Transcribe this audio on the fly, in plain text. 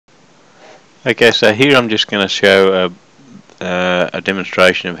Okay, so here I'm just going to show a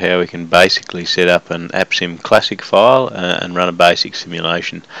demonstration of how we can basically set up an APSIM classic file and run a basic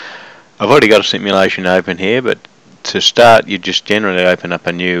simulation. I've already got a simulation open here, but to start you just generally open up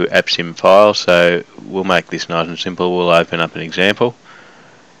a new APSIM file, so we'll make this nice and simple. We'll open up an example.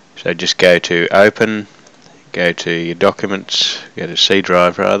 So just go to Open, go to your Documents, go to C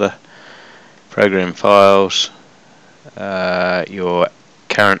drive rather, Program Files, your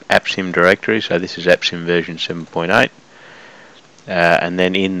current APSIM directory, so this is APSIM version 7.8, and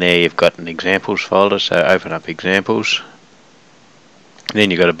then in there you've got an examples folder, so open up examples. And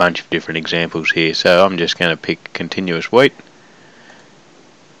then you've got a bunch of different examples here, so I'm just going to pick continuous wheat,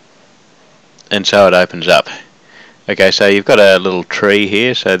 and so it opens up. Okay, so you've got a little tree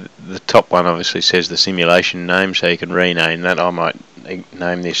here, so the top one obviously says the simulation name, so you can rename that. I might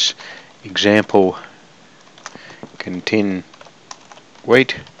name this example contin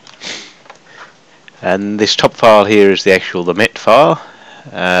wheat, and this top file here is the met file,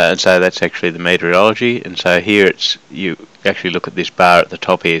 and so that's actually the meteorology. And so here it's, you actually look at this bar at the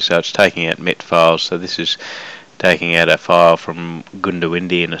top here, so it's taking out met files. So this is taking out a file from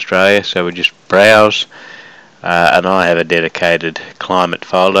Gundawindi in Australia, so we just browse, and I have a dedicated climate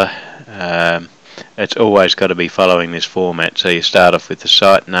folder. It's always got to be following this format, so you start off with the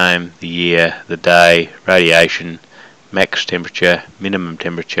site name, the year, the day, radiation, max temperature, minimum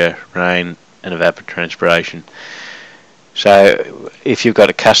temperature, rain and evapotranspiration. So if you've got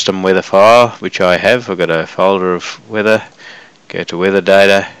a custom weather file, which I have, I've got a folder of weather, go to weather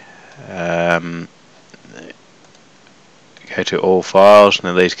data, go to all files.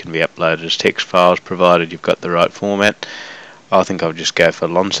 Now these can be uploaded as text files provided you've got the right format. I think I'll just go for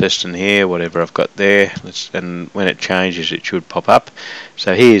Launceston here, whatever I've got there, and when it changes it should pop up.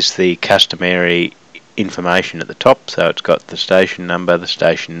 So here's the customary information at the top, so it's got the station number, the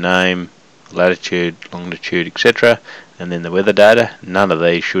station name, latitude, longitude, etc., and then the weather data. None of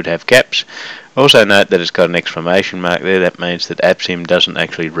these should have caps. Also note that it's got an exclamation mark there. That means that APSIM doesn't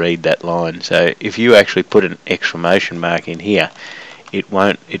actually read that line, so if you actually put an exclamation mark in here, it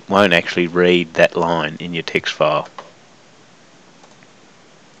won't actually read that line in your text file.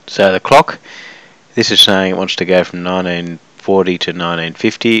 So the clock, this is saying it wants to go from 1940 to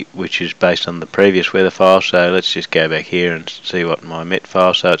 1950, which is based on the previous weather file. So let's just go back here and see what my met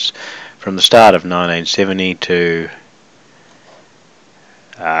file. So it's from the start of 1970 to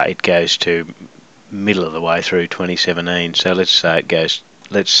it goes to middle of the way through 2017. So let's say it goes,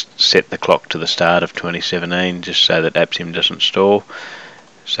 let's set the clock to the start of 2017 just so that APSIM doesn't stall.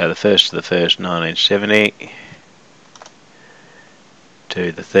 So the 1st of the 1st 1970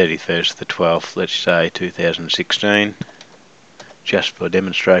 to the 31st of the 12th, let's say 2016, just for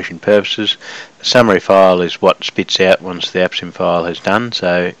demonstration purposes. The summary file is what spits out once the APSIM file has done,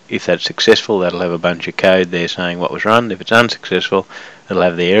 so if that's successful that'll have a bunch of code there saying what was run. If it's unsuccessful it'll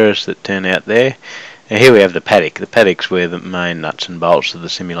have the errors that turn out there. Now here we have the paddock. The paddock's where the main nuts and bolts of the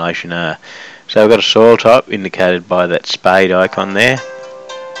simulation are. So we've got a soil type indicated by that spade icon there.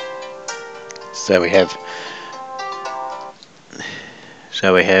 So we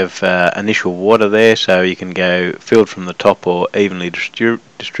have initial water there, so you can go filled from the top or evenly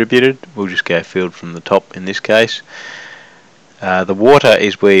distributed. We'll just go filled from the top in this case. The water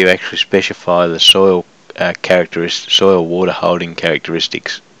is where you actually specify the soil soil water holding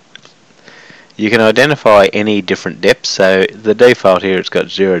characteristics. You can identify any different depths, so the default here it's got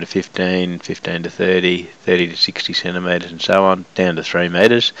 0 to 15, 15 to 30, 30 to 60 centimetres and so on, down to 3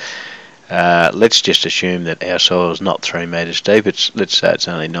 metres. Let's just assume that our soil is not 3 metres deep. Let's say it's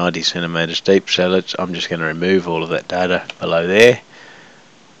only 90 centimetres deep. So I'm just going to remove all of that data below there,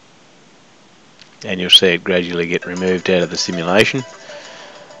 and you'll see it gradually get removed out of the simulation.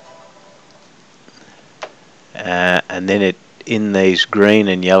 And then in these green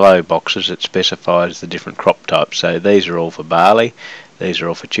and yellow boxes it specifies the different crop types. So these are all for barley, these are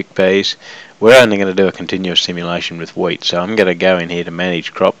all for chickpeas. We're only going to do a continuous simulation with wheat, so I'm going to go in here to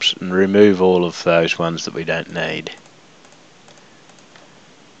manage crops and remove all of those ones that we don't need.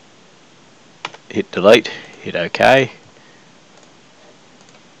 Hit delete, hit OK.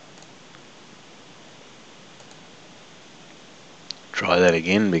 Try that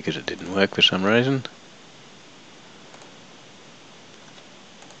again because it didn't work for some reason.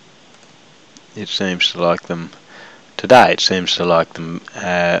 It seems to like them. Today it seems to like them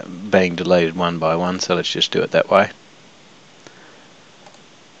being deleted one by one, so let's just do it that way.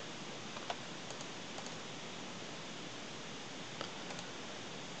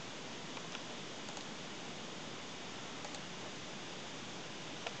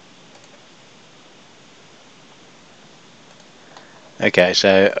 Okay,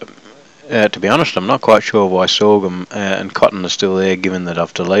 so To be honest, I'm not quite sure why sorghum and cotton are still there, given that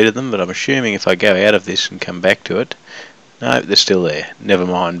I've deleted them, but I'm assuming if I go out of this and come back to it, no, they're still there, never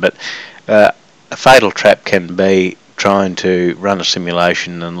mind. But a fatal trap can be trying to run a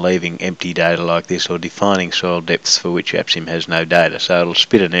simulation and leaving empty data like this, or defining soil depths for which APSIM has no data. So it'll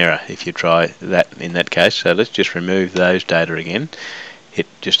spit an error if you try that in that case. So let's just remove those data again.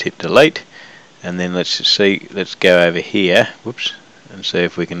 Just hit delete, and then let's go over here, whoops, and see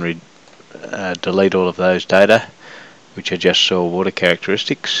if we can delete all of those data, which are just soil water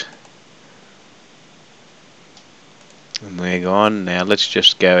characteristics. And we're gone. Now let's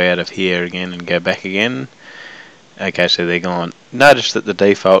just go out of here again and go back again. Okay, so they're gone. Notice that the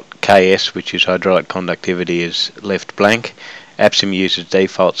default KS, which is hydraulic conductivity, is left blank. APSIM uses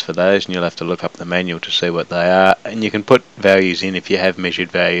defaults for those, and you'll have to look up the manual to see what they are. And you can put values in if you have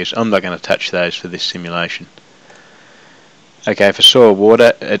measured values. I'm not going to touch those for this simulation. Okay, for soil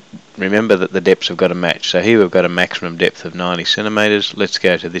water, remember that the depths have got to match. So here we've got a maximum depth of 90 centimetres. Let's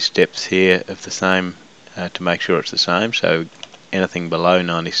go to this depth here of the same to make sure it's the same. So anything below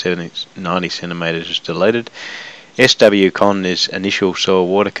 90 centimetres is deleted. SW-con is initial soil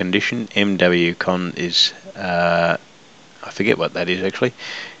water condition. MW-con is, I forget what that is actually.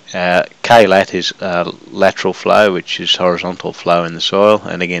 K-lat is lateral flow, which is horizontal flow in the soil,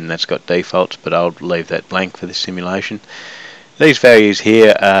 and again that's got defaults, but I'll leave that blank for this simulation. These values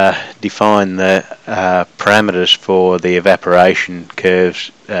here define the parameters for the evaporation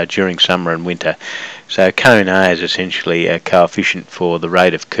curves during summer and winter. So cone A is essentially a coefficient for the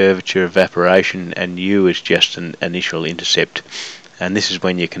rate of curvature of evaporation, and U is just an initial intercept. And this is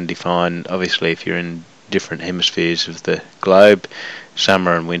when you can define, obviously if you're in different hemispheres of the globe,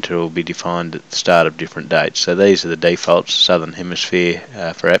 summer and winter will be defined at the start of different dates. So these are the defaults, southern hemisphere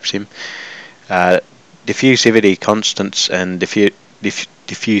for APSIM. Diffusivity constants and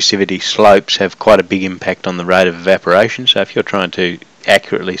diffusivity slopes have quite a big impact on the rate of evaporation. So if you're trying to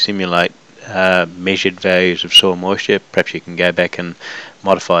accurately simulate measured values of soil moisture, perhaps you can go back and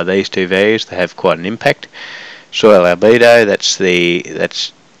modify these two values. They have quite an impact. Soil albedo,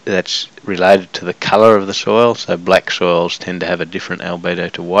 that's related to the colour of the soil. So black soils tend to have a different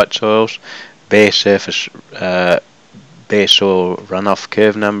albedo to white soils. Bare soil runoff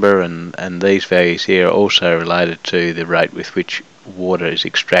curve number, and these values here are also related to the rate with which water is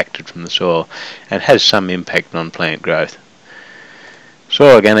extracted from the soil and has some impact on plant growth.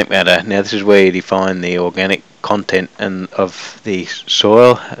 Soil organic matter. Now this is where you define the organic content of the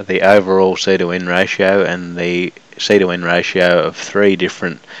soil, the overall C to N ratio, and the C to N ratio of three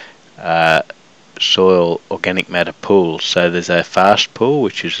different soil organic matter pools. So there's a fast pool,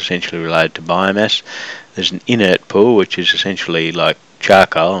 which is essentially related to biomass. There's an inert pool, which is essentially like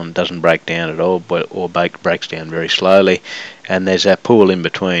charcoal and doesn't break down at all, or breaks down very slowly. And there's a pool in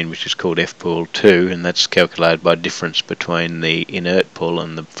between, which is called F pool 2, and that's calculated by difference between the inert pool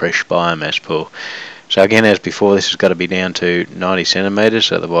and the fresh biomass pool. So again, as before, this has got to be down to 90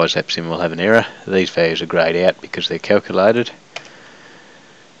 centimetres, otherwise APSIM will have an error. These values are greyed out because they're calculated.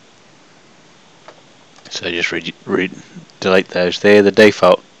 So just delete those there. The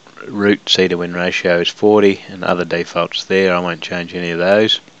default root C to N ratio is 40, and other defaults there. I won't change any of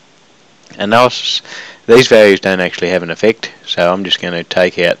those. Analysis. These values don't actually have an effect, so I'm just going to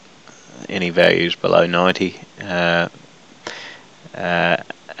take out any values below 90 and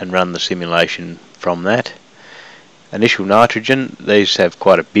run the simulation from that. Initial nitrogen, these have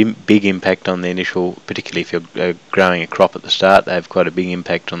quite a big impact on the initial, particularly if you're growing a crop at the start, they have quite a big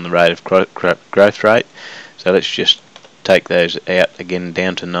impact on the rate of growth rate. So let's just take those out again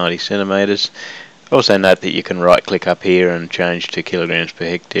down to 90 centimetres. Also note that you can right click up here and change to kilograms per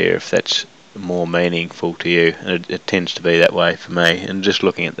hectare if that's more meaningful to you, and it tends to be that way for me. And just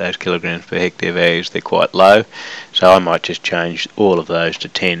looking at those kilograms per hectare values, they're quite low, so I might just change all of those to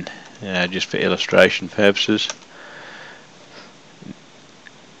 10 just for illustration purposes.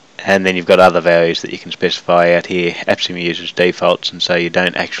 And then you've got other values that you can specify out here. APSIM uses defaults, and so you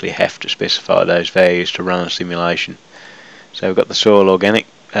don't actually have to specify those values to run a simulation. So we've got the soil organic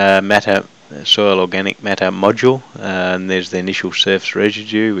matter module, and there's the initial surface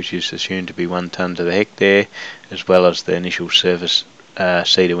residue, which is assumed to be 1 tonne to the hectare, as well as the initial surface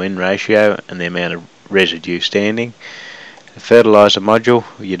C to N ratio and the amount of residue standing. The fertiliser module,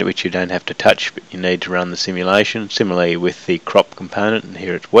 which you don't have to touch, but you need to run the simulation. Similarly with the crop component, and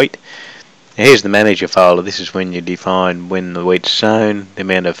here it's wheat. Now here's the manager folder. This is when you define when the wheat's sown, the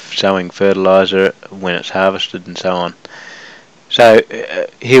amount of sowing fertiliser, when it's harvested, and so on. So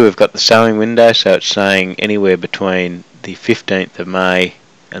here we've got the sowing window, so it's saying anywhere between the 15th of May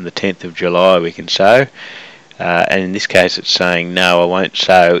and the 10th of July we can sow. and in this case it's saying no, I won't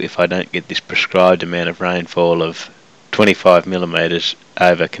sow if I don't get this prescribed amount of rainfall of 25 millimeters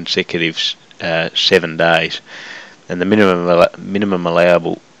over consecutive 7 days, and the minimum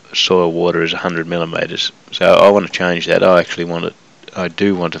allowable soil water is 100 millimeters. So I want to change that. I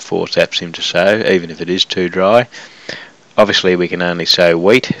do want to force APSIM to sow, even if it is too dry. Obviously we can only sow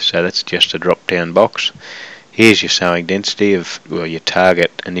wheat, so that's just a drop down box. Here's your sowing density your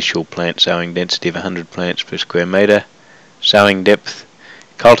target initial plant sowing density of 100 plants per square metre. Sowing depth.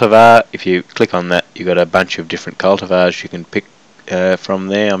 Cultivar, if you click on that, you've got a bunch of different cultivars you can pick from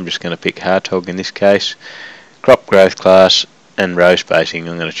there. I'm just going to pick Hartog in this case. Crop growth class and row spacing.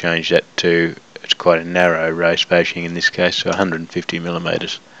 I'm going to change that to, it's quite a narrow row spacing in this case, so 150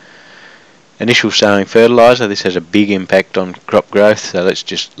 millimetres. Initial sowing fertiliser, this has a big impact on crop growth, so let's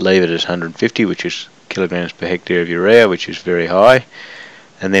just leave it as 150, which is kilograms per hectare of urea, which is very high.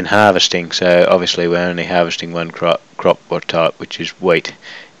 And then harvesting, so obviously we're only harvesting one crop or type, which is wheat.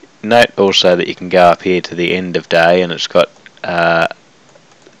 Note also that you can go up here to the end of day, and it's got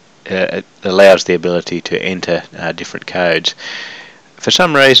it allows the ability to enter different codes. For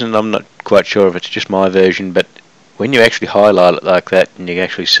some reason, I'm not quite sure if it's just my version, but when you actually highlight it like that and you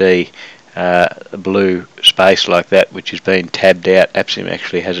actually see a blue space like that which has been tabbed out, APSIM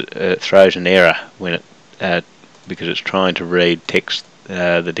actually throws an error when it because it's trying to read text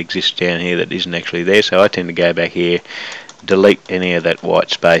that exists down here that isn't actually there. So I tend to go back here, delete any of that white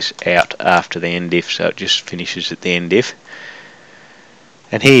space out after the end if, so it just finishes at the end if.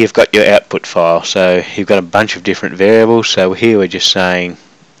 And here you've got your output file, so you've got a bunch of different variables. So here we're just saying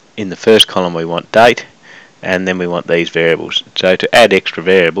in the first column we want date, and then we want these variables. So to add extra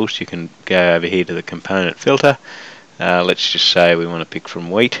variables, you can go over here to the component filter. Let's just say we want to pick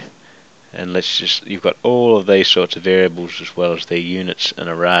from wheat, and you've got all of these sorts of variables as well as their units and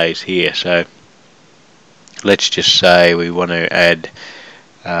arrays here. So let's just say we want to add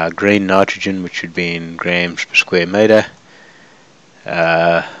green nitrogen, which should be in grams per square metre.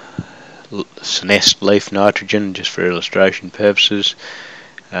 SNEST leaf nitrogen, just for illustration purposes.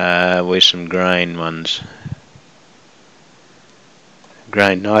 Where's some grain ones?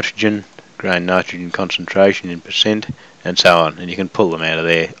 Grain nitrogen concentration in percent, and so on, and you can pull them out of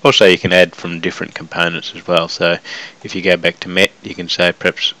there. Also you can add from different components as well, so if you go back to MET you can say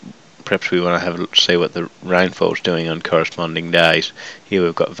perhaps we want to see what the rainfall is doing on corresponding days. Here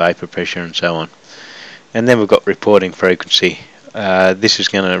we've got vapor pressure and so on. And then we've got reporting frequency. This is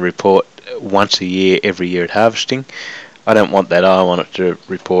going to report once a year, every year at harvesting. I don't want that. I want it to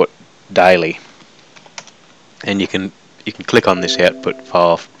report daily. And you can click on this output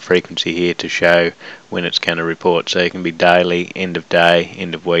file frequency here to show when it's going to report. So it can be daily, end of day,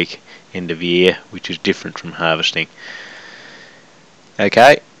 end of week, end of year, which is different from harvesting.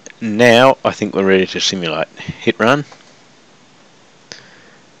 Okay, now I think we're ready to simulate. Hit run.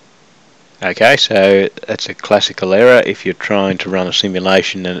 Okay, so that's a classical error if you're trying to run a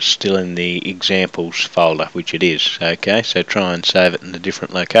simulation and it's still in the examples folder, which it is. Okay, so try and save it in a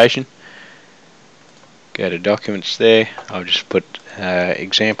different location. Go to documents there, I'll just put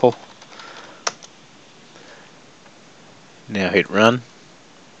example. Now hit run.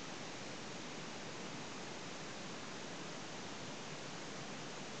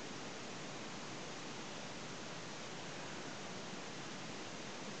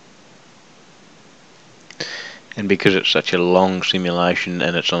 And because it's such a long simulation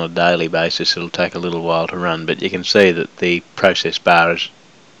and it's on a daily basis, it'll take a little while to run, but you can see that the process bar is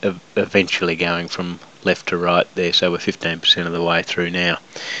eventually going from left to right there, so we're 15% of the way through now.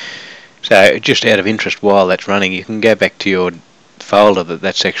 So just out of interest, while that's running, you can go back to your folder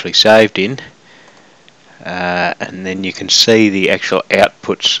that's actually saved in, and then you can see the actual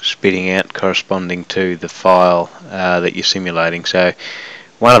outputs spitting out corresponding to the file that you're simulating. So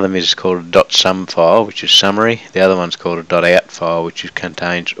one of them is called a .sum file, which is summary. The other one's called a .out file, which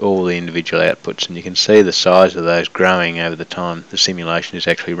contains all the individual outputs, and you can see the size of those growing over the time the simulation is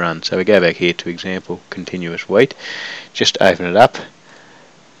actually run. So we go back here to example continuous wheat, just open it up,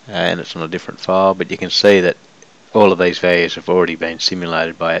 and it's on a different file, but you can see that all of these values have already been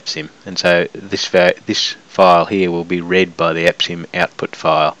simulated by APSIM, and so this file here will be read by the APSIM output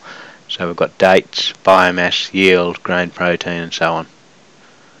file. So we've got dates, biomass, yield, grain protein, and so on.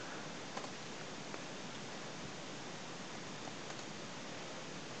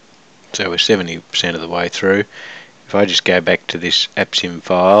 So we're 70% of the way through. If I just go back to this APSIM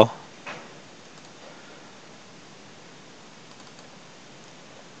file,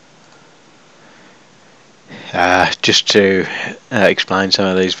 just to explain some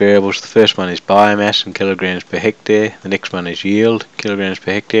of these variables, the first one is biomass in kilograms per hectare, the next one is yield, kilograms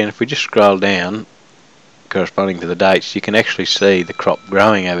per hectare, and if we just scroll down, corresponding to the dates, you can actually see the crop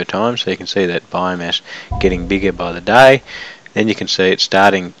growing over time. So you can see that biomass getting bigger by the day. Then you can see it's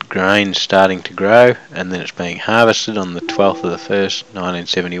grain starting to grow, and then it's being harvested on the 12th of the 1st,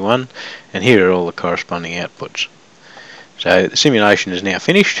 1971, and here are all the corresponding outputs. So the simulation is now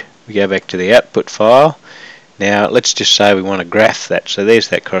finished. We go back to the output file. Now let's just say we want to graph that. So there's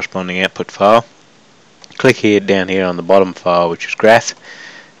that corresponding output file. Click here down here on the bottom file, which is graph.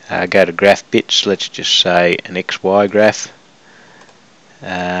 Go to graph bits. Let's just say an XY graph,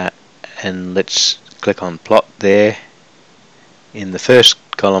 and let's click on plot there. In the first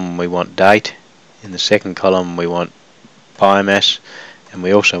column we want date, in the second column we want biomass, and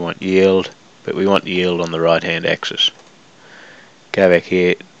we also want yield, but we want yield on the right hand axis. Go back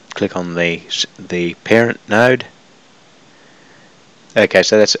here, click on the parent node. Okay,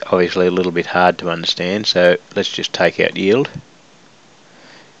 so that's obviously a little bit hard to understand, so let's just take out yield.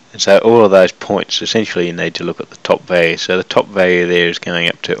 And so all of those points, essentially you need to look at the top value. So the top value there is going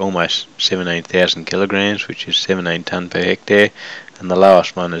up to almost 17,000 kilograms, which is 17 tonne per hectare, and the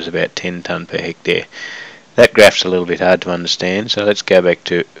lowest one is about 10 tonne per hectare. That graph's a little bit hard to understand, so let's go back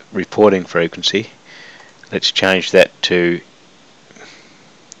to reporting frequency. Let's change that to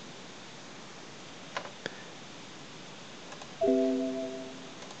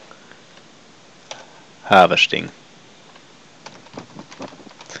harvesting.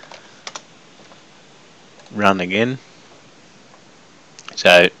 Run again.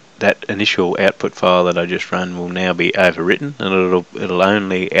 So that initial output file that I just run will now be overwritten, and it'll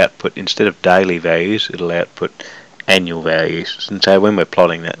only output, instead of daily values, it'll output annual values. And so when we're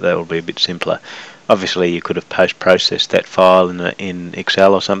plotting that will be a bit simpler. Obviously you could have post-processed that file in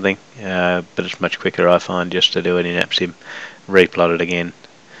Excel or something, but it's much quicker, I find, just to do it in APSIM, replot it again.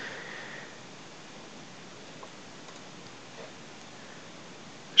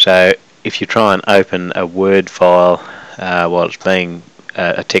 So if you try and open a Word file while it's being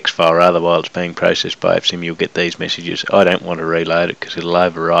a text file rather, while it's being processed by APSIM, you'll get these messages. I don't want to reload it because it'll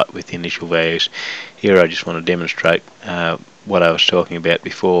overwrite with the initial values. Here I just want to demonstrate what I was talking about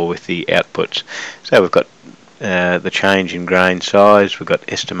before with the outputs. So we've got the change in grain size, we've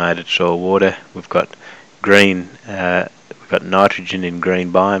got estimated soil water, we've got green, we've got nitrogen in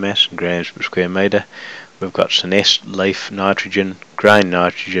green biomass in grams per square metre, we've got SNES leaf nitrogen, grain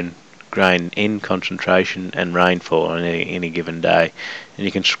N concentration, and rainfall on any given day. And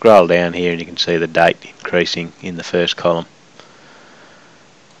you can scroll down here and you can see the date increasing in the first column.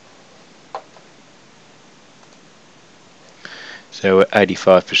 So we're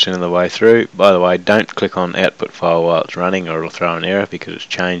 85% of the way through. By the way, don't click on output file while it's running or it'll throw an error because it's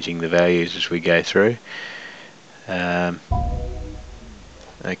changing the values as we go through. Okay,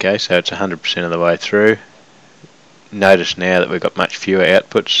 so it's 100% of the way through. Notice now that we've got much fewer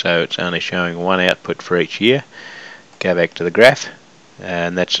outputs, so it's only showing one output for each year. Go back to the graph,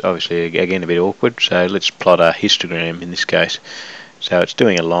 and that's obviously again a bit awkward, so let's plot a histogram in this case. So it's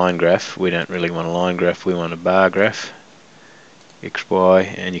doing a line graph. We don't really want a line graph, we want a bar graph,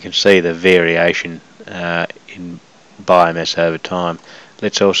 XY, and you can see the variation in biomass over time.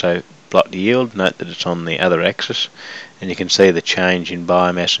 Let's also plot the yield. Note that it's on the other axis, and you can see the change in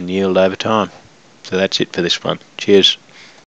biomass and yield over time. So that's it for this one. Cheers.